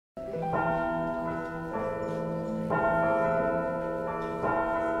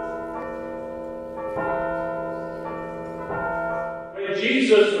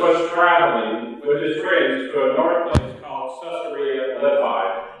was traveling with his friends to a north place called Caesarea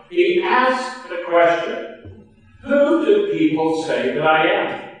Philippi, he asked the question, "Who do people say that I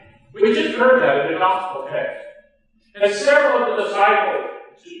am?" We just heard that in the gospel text. And several of the disciples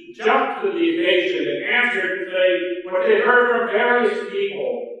jumped to the occasion and answered and say what they heard from various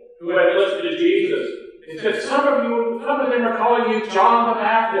people who had listened to Jesus. They said, some of them are calling you John the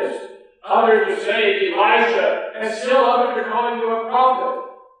Baptist. Others are saying Elijah. And still others are calling you a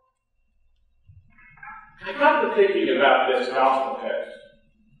prophet. I got to thinking about this gospel text.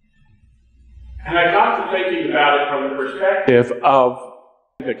 And I got to thinking about it from the perspective of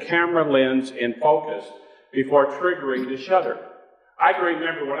the camera lens in focus before triggering the shutter. I can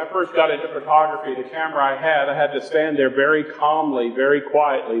remember when I first got into photography, the camera I had to stand there very calmly, very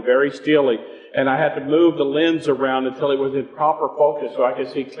quietly, very stillly, and I had to move the lens around until it was in proper focus so I could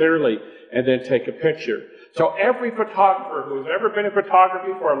see clearly and then take a picture. So every photographer who has ever been in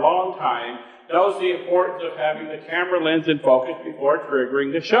photography for a long time knows the importance of having the camera lens in focus before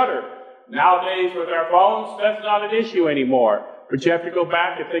triggering the shutter. Nowadays, with our phones, that's not an issue anymore. But you have to go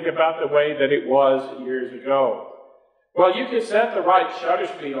back and think about the way that it was years ago. Well, you can set the right shutter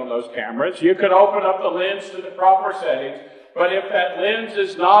speed on those cameras. You can open up the lens to the proper settings. But if that lens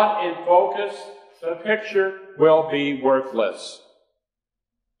is not in focus, the picture will be worthless.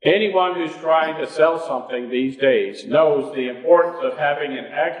 Anyone who's trying to sell something these days knows the importance of having an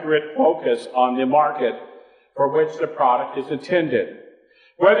accurate focus on the market for which the product is intended.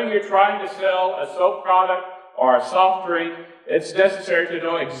 Whether you're trying to sell a soap product or a soft drink, it's necessary to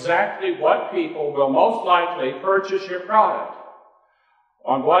know exactly what people will most likely purchase your product.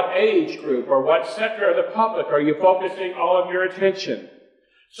 On what age group or what sector of the public are you focusing all of your attention?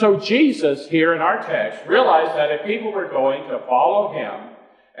 So Jesus here in our text realized that if people were going to follow him,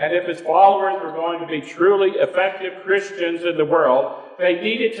 and if his followers were going to be truly effective Christians in the world, they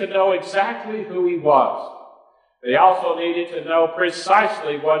needed to know exactly who he was. They also needed to know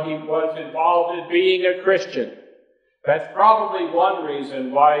precisely what he was involved in being a Christian. That's probably one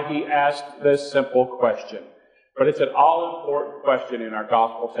reason why he asked this simple question. But it's an all-important question in our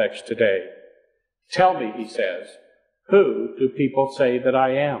gospel text today. Tell me, he says, who do people say that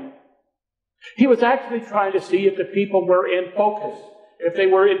I am? He was actually trying to see if the people were in focus, if they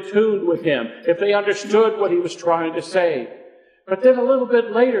were in tune with him, if they understood what he was trying to say. But then a little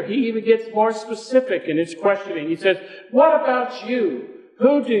bit later, he even gets more specific in his questioning. He says, what about you?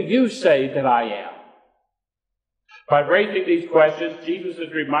 Who do you say that I am? By raising these questions, Jesus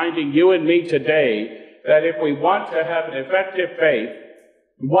is reminding you and me today that if we want to have an effective faith,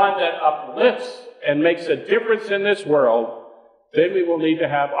 one that uplifts and makes a difference in this world, then we will need to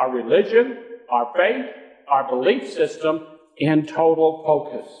have our religion, our faith, our belief system in total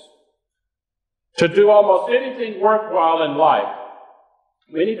focus. To do almost anything worthwhile in life,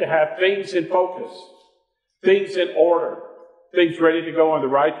 we need to have things in focus, things in order, things ready to go in the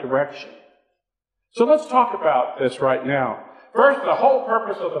right direction. So let's talk about this right now. First, the whole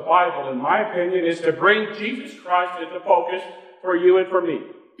purpose of the Bible, in my opinion, is to bring Jesus Christ into focus for you and for me.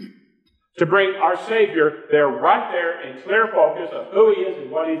 To bring our Savior there, right there, in clear focus of who he is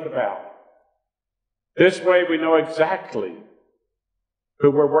and what he's about. This way we know exactly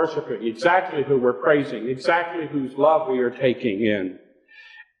who we're worshiping, exactly who we're praising, exactly whose love we are taking in.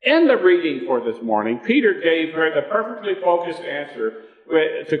 In the reading for this morning, Peter gave her the perfectly focused answer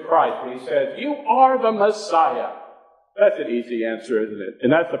to Christ when he said, "You are the Messiah." That's an easy answer, isn't it?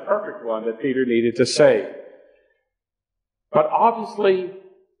 And that's the perfect one that Peter needed to say. But obviously,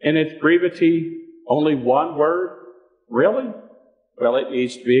 in its brevity, only one word? Really? Well, it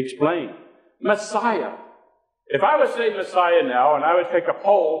needs to be explained. Messiah. If I would say Messiah now, and I would take a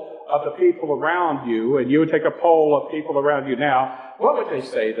poll of the people around you, and you would take a poll of people around you now, what would they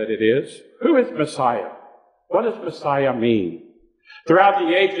say that it is? Who is Messiah? What does Messiah mean? Throughout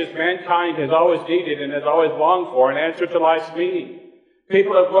the ages, mankind has always needed and has always longed for an answer to life's meaning.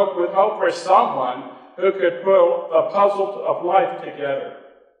 People have looked with hope for someone who could put the puzzle of life together,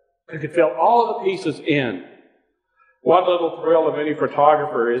 who could fill all the pieces in. One little thrill of any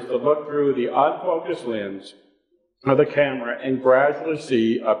photographer is to look through the unfocused lens of the camera and gradually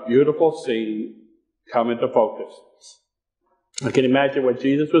see a beautiful scene come into focus. I can imagine what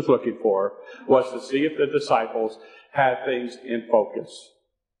Jesus was looking for was to see if the disciples had things in focus.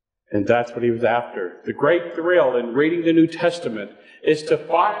 And that's what he was after. The great thrill in reading the New Testament is to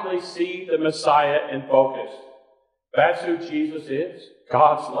finally see the Messiah in focus. That's who Jesus is.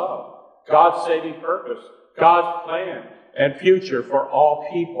 God's love, God's saving purpose, God's plan and future for all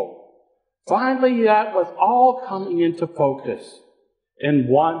people. Finally, that was all coming into focus in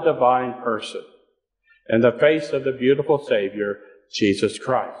one divine person, in the face of the beautiful Savior, Jesus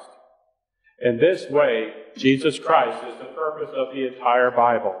Christ. In this way, Jesus Christ is the purpose of the entire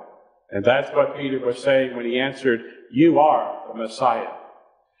Bible. And that's what Peter was saying when he answered, "You are the Messiah."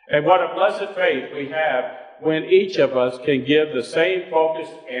 And what a blessed faith we have when each of us can give the same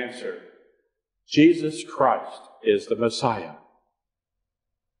focused answer. Jesus Christ is the Messiah.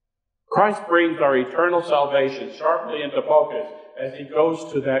 Christ brings our eternal salvation sharply into focus as he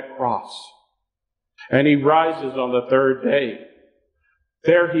goes to that cross. And he rises on the third day.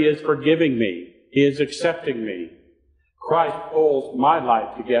 There he is forgiving me. He is accepting me. Christ pulls my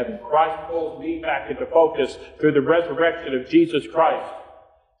life together. Christ pulls me back into focus through the resurrection of Jesus Christ.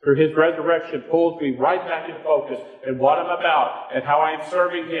 Through his resurrection pulls me right back into focus and what I'm about and how I'm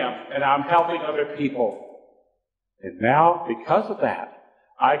serving him and how I'm helping other people. And now, because of that,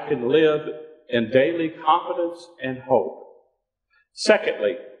 I can live in daily confidence and hope.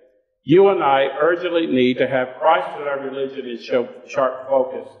 Secondly, you and I urgently need to have Christ in our religion in sharp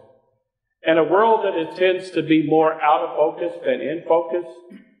focus. In a world that tends to be more out of focus than in focus,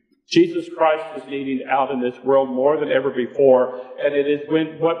 Jesus Christ is needed out in this world more than ever before, and it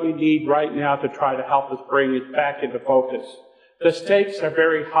is what we need right now to try to help us bring it back into focus. The stakes are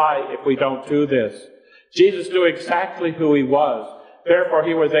very high if we don't do this. Jesus knew exactly who he was. Therefore,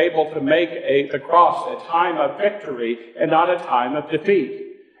 he was able to make the cross a time of victory and not a time of defeat.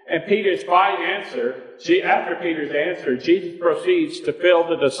 And Peter's fine answer, after Peter's answer, Jesus proceeds to fill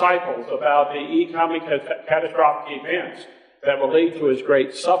the disciples about the coming catastrophic events that will lead to his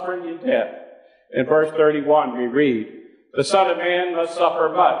great suffering and death. In verse 31, we read, "The Son of Man must suffer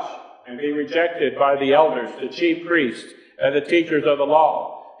much and be rejected by the elders, the chief priests, and the teachers of the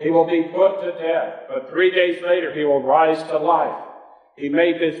law. He will be put to death, but 3 days later he will rise to life." He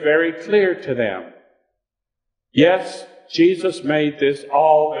made this very clear to them. Yes, Jesus made this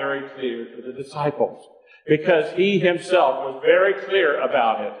all very clear to the disciples because he himself was very clear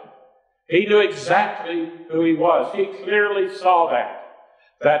about it. He knew exactly who he was. He clearly saw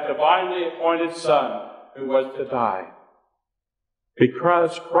that divinely appointed Son who was to die.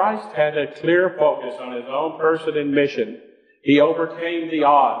 Because Christ had a clear focus on his own person and mission, he overcame the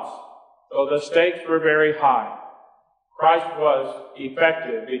odds, though the stakes were very high. Christ was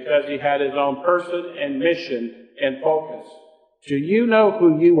effective because he had his own person and mission in focus. Do you know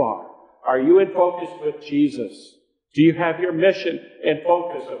who you are? Are you in focus with Jesus? Do you have your mission in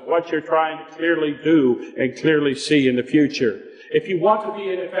focus of what you're trying to clearly do and clearly see in the future? If you want to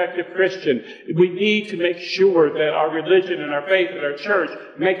be an effective Christian, we need to make sure that our religion and our faith and our church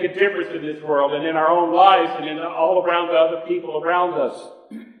make a difference in this world and in our own lives and in all around the other people around us.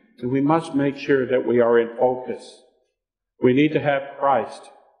 And we must make sure that we are in focus. We need to have Christ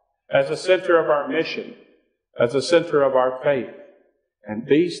as the center of our mission, as the center of our faith. And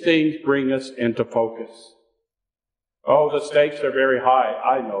these things bring us into focus. Oh, the stakes are very high.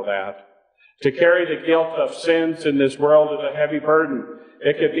 I know that. To carry the guilt of sins in this world is a heavy burden.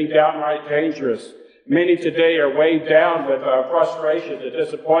 It can be downright dangerous. Many today are weighed down with frustration and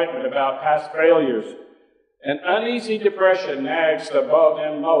disappointment about past failures. An uneasy depression nags above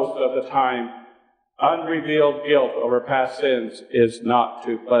them most of the time. Unrevealed guilt over past sins is not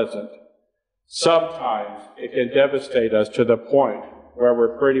too pleasant. Sometimes it can devastate us to the point where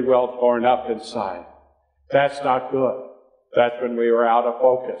we're pretty well torn up inside. That's not good. That's when we are out of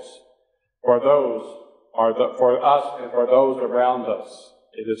focus. For us and for those around us,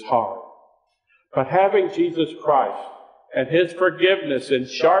 it is hard. But having Jesus Christ and his forgiveness in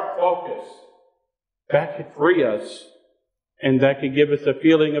sharp focus, that can free us, and that can give us a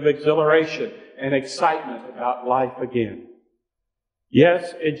feeling of exhilaration and excitement about life again.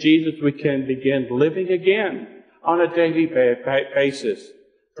 Yes, in Jesus we can begin living again on a daily basis.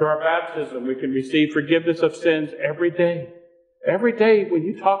 Through our baptism, we can receive forgiveness of sins every day. Every day when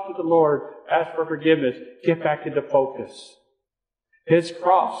you talk to the Lord, ask for forgiveness, get back into focus. His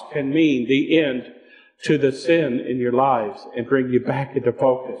cross can mean the end to the sin in your lives and bring you back into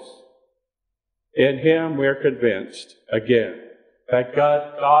focus. In him we're convinced, again, that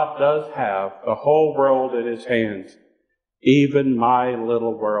God does have the whole world in his hands, even my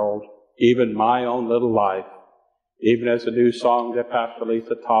little world, even my own little life, even as the new song that Pastor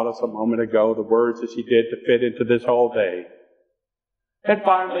Lisa taught us a moment ago, the words that she did to fit into this whole day. And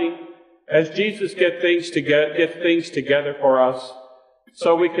finally, as Jesus gets things together for us,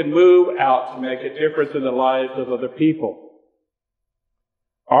 so we can move out to make a difference in the lives of other people.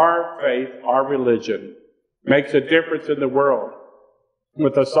 Our faith, our religion, makes a difference in the world.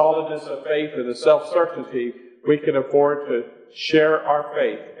 With the solidness of faith and the self-certainty, we can afford to share our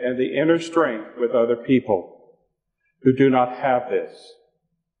faith and the inner strength with other people who do not have this.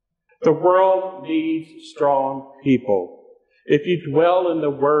 The world needs strong people. If you dwell in the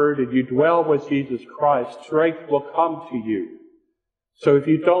Word and you dwell with Jesus Christ, strength will come to you. So if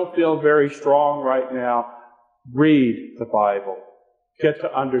you don't feel very strong right now, read the Bible. Get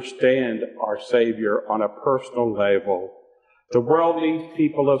to understand our Savior on a personal level. The world needs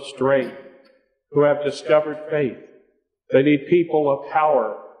people of strength who have discovered faith. They need people of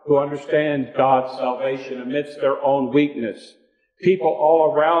power who understand God's salvation amidst their own weakness. People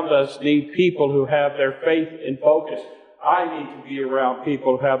all around us need people who have their faith in focus. I need to be around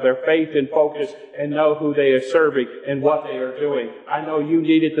people who have their faith in focus and know who they are serving and what they are doing. I know you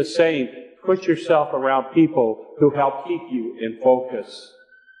need it the same. Put yourself around people who help keep you in focus.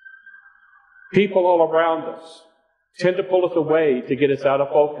 People all around us tend to pull us away to get us out of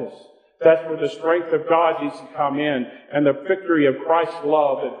focus. That's where the strength of God needs to come in, and the victory of Christ's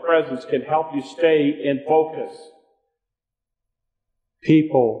love and presence can help you stay in focus.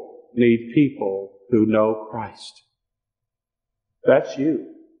 People need people who know Christ. That's you.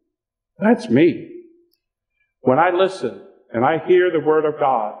 That's me. When I listen and I hear the Word of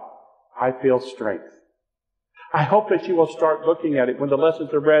God, I feel strength. I hope that you will start looking at it when the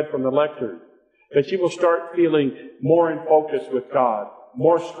lessons are read from the lectern, that you will start feeling more in focus with God,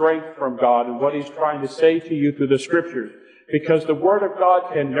 more strength from God and what He's trying to say to you through the Scriptures, because the Word of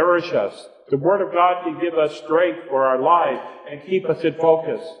God can nourish us. The Word of God can give us strength for our life and keep us in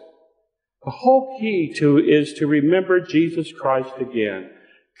focus. The whole key is to remember Jesus Christ again.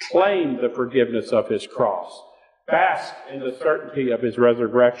 Claim the forgiveness of His cross. Bask in the certainty of His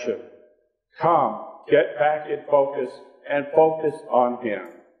resurrection. Come, get back in focus and focus on Him.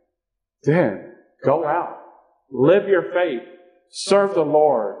 Then go out. Live your faith. Serve the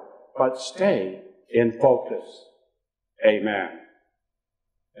Lord. But stay in focus. Amen.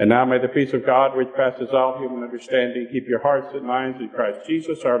 And now may the peace of God, which passes all human understanding, keep your hearts and minds in Christ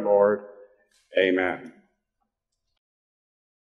Jesus our Lord. Amen.